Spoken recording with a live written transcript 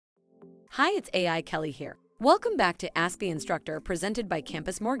Hi, it's AI Kelly here. Welcome back to Ask the Instructor presented by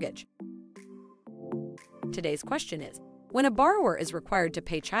Campus Mortgage. Today's question is, when a borrower is required to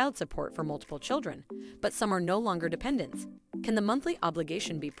pay child support for multiple children, but some are no longer dependents, can the monthly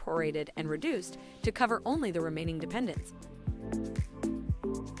obligation be prorated and reduced to cover only the remaining dependents?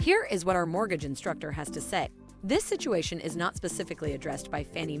 Here is what our mortgage instructor has to say. This situation is not specifically addressed by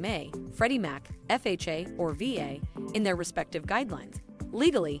Fannie Mae, Freddie Mac, FHA, or VA in their respective guidelines.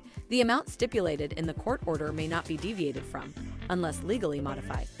 Legally, the amount stipulated in the court order may not be deviated from, unless legally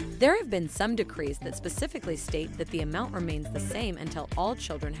modified. There have been some decrees that specifically state that the amount remains the same until all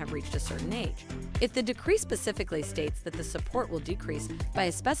children have reached a certain age. If the decree specifically states that the support will decrease by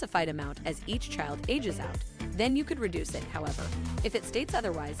a specified amount as each child ages out, then you could reduce it. However, if it states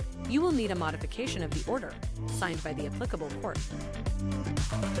otherwise, you will need a modification of the order, signed by the applicable court.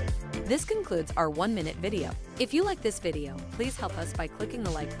 This concludes our 1-minute video. If you like this video, please help us by clicking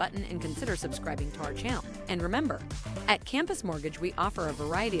the like button and consider subscribing to our channel. And remember, at Campus Mortgage, we offer a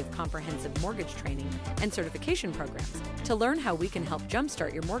variety of comprehensive mortgage training and certification programs to learn how we can help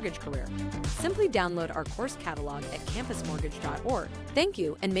jumpstart your mortgage career. Simply download our course catalog at campusmortgage.org. Thank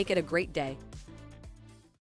you, and make it a great day.